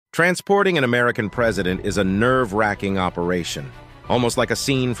Transporting an American president is a nerve-wracking operation, almost like a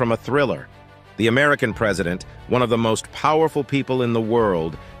scene from a thriller. The American president, one of the most powerful people in the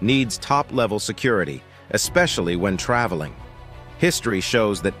world, needs top-level security, especially when traveling. History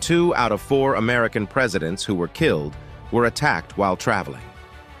shows that 2 out of 4 American presidents who were killed were attacked while traveling.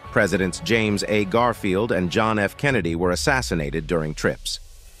 Presidents James A. Garfield and John F. Kennedy were assassinated during trips.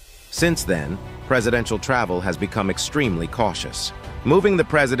 Since then, presidential travel has become extremely cautious. Moving the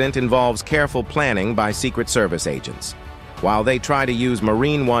president involves careful planning by Secret Service agents. While they try to use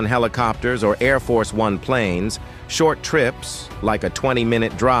Marine One helicopters or Air Force One planes, short trips, like a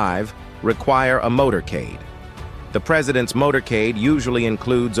 20-minute drive, require a motorcade. The president's motorcade usually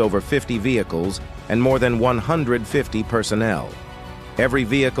includes over 50 vehicles and more than 150 personnel. Every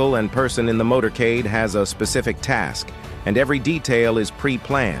vehicle and person in the motorcade has a specific task, and every detail is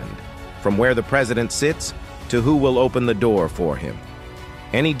pre-planned, from where the president sits to who will open the door for him.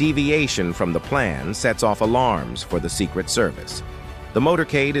 Any deviation from the plan sets off alarms for the Secret Service. The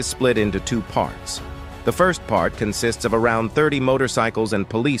motorcade is split into 2 parts. The first part consists of around 30 motorcycles and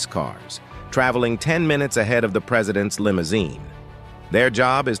police cars, traveling 10 minutes ahead of the president's limousine. Their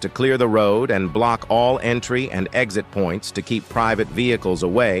job is to clear the road and block all entry and exit points to keep private vehicles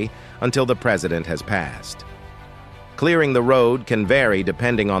away until the president has passed. Clearing the road can vary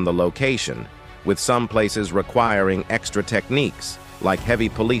depending on the location, with some places requiring extra techniques, like heavy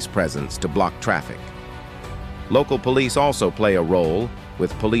police presence to block traffic. Local police also play a role,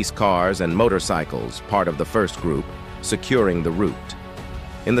 with police cars and motorcycles, part of the first group, securing the route.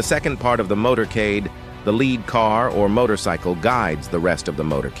 In the second part of the motorcade, the lead car or motorcycle guides the rest of the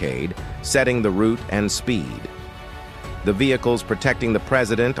motorcade, setting the route and speed. The vehicles protecting the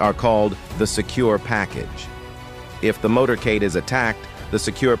president are called the secure package. If the motorcade is attacked, the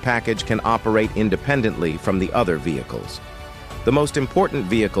secure package can operate independently from the other vehicles. The most important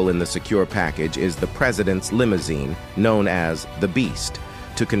vehicle in the secure package is the president's limousine, known as the Beast.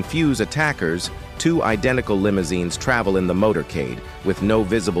 To confuse attackers, 2 identical limousines travel in the motorcade with no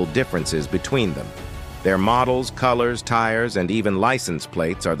visible differences between them. Their models, colors, tires, and even license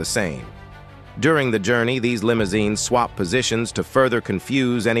plates are the same. During the journey, these limousines swap positions to further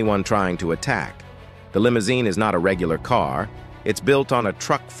confuse anyone trying to attack. The limousine is not a regular car. It's built on a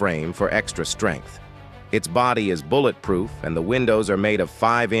truck frame for extra strength. Its body is bulletproof, and the windows are made of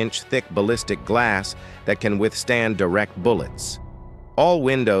 5-inch thick ballistic glass that can withstand direct bullets. All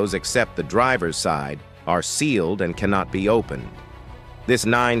windows except the driver's side are sealed and cannot be opened. This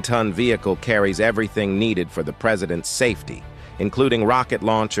 9-ton vehicle carries everything needed for the president's safety, including rocket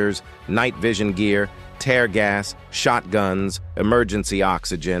launchers, night vision gear, tear gas, shotguns, emergency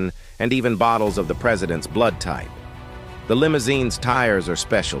oxygen, and even bottles of the president's blood type. The limousine's tires are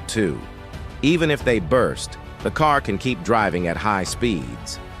special too. Even if they burst, the car can keep driving at high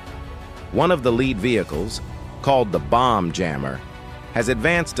speeds. One of the lead vehicles, called the bomb jammer, has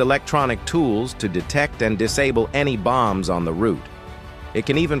advanced electronic tools to detect and disable any bombs on the route. It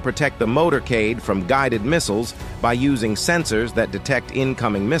can even protect the motorcade from guided missiles by using sensors that detect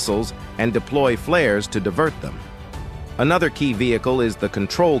incoming missiles and deploy flares to divert them. Another key vehicle is the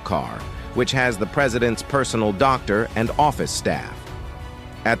control car, which has the president's personal doctor and office staff.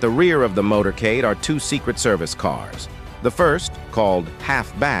 At the rear of the motorcade are 2 Secret Service cars. The first, called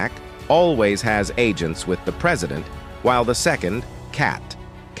halfback, always has agents with the president, while the second, CAT,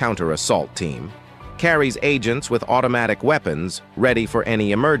 counter-assault team, carries agents with automatic weapons ready for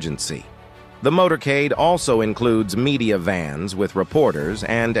any emergency. The motorcade also includes media vans with reporters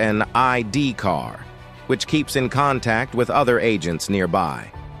and an ID car, which keeps in contact with other agents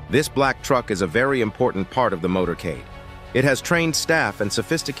nearby. This black truck is a very important part of the motorcade. It has trained staff and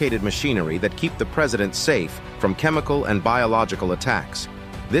sophisticated machinery that keep the president safe from chemical and biological attacks.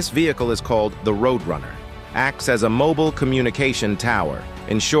 This vehicle is called the Roadrunner, acts as a mobile communication tower,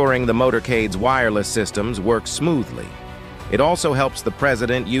 ensuring the motorcade's wireless systems work smoothly. It also helps the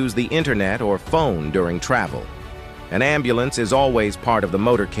president use the internet or phone during travel. An ambulance is always part of the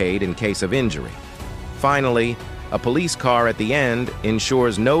motorcade in case of injury. Finally, a police car at the end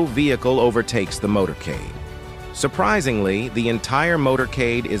ensures no vehicle overtakes the motorcade. Surprisingly, the entire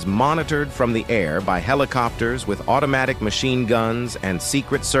motorcade is monitored from the air by helicopters with automatic machine guns and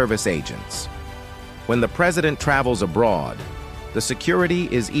Secret Service agents. When the president travels abroad, the security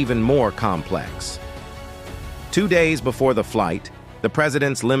is even more complex. 2 days before the flight, the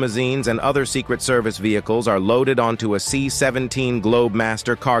president's limousines and other Secret Service vehicles are loaded onto a C-17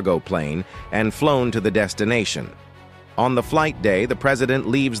 Globemaster cargo plane and flown to the destination. On the flight day, the president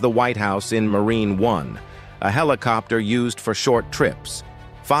leaves the White House in Marine One, a helicopter used for short trips.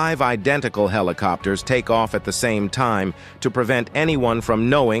 5 identical helicopters take off at the same time to prevent anyone from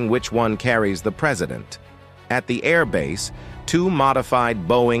knowing which one carries the president. At the airbase, 2 modified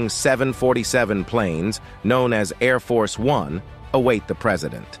Boeing 747 planes, known as Air Force One, await the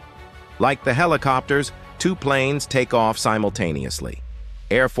president. Like the helicopters, 2 planes take off simultaneously.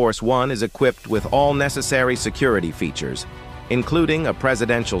 Air Force One is equipped with all necessary security features, including a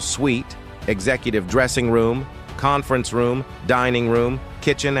presidential suite, executive dressing room, conference room, dining room,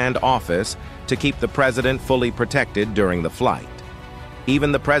 kitchen, and office to keep the president fully protected during the flight.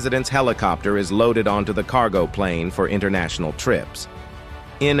 Even the president's helicopter is loaded onto the cargo plane for international trips.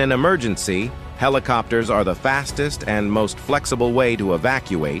 In an emergency, helicopters are the fastest and most flexible way to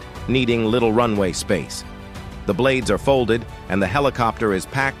evacuate, needing little runway space. The blades are folded, and the helicopter is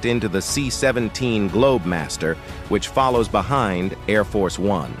packed into the C-17 Globemaster, which follows behind Air Force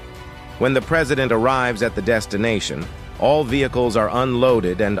One. When the president arrives at the destination, all vehicles are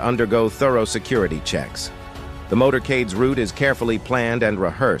unloaded and undergo thorough security checks. The motorcade's route is carefully planned and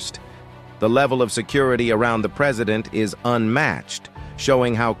rehearsed. The level of security around the president is unmatched,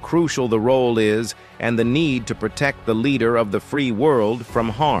 showing how crucial the role is and the need to protect the leader of the free world from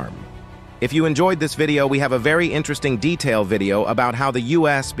harm. If you enjoyed this video, we have a very interesting detail video about how the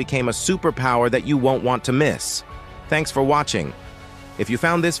US became a superpower that you won't want to miss. Thanks for watching. If you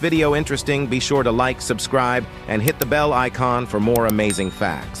found this video interesting, be sure to like, subscribe, and hit the bell icon for more amazing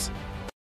facts.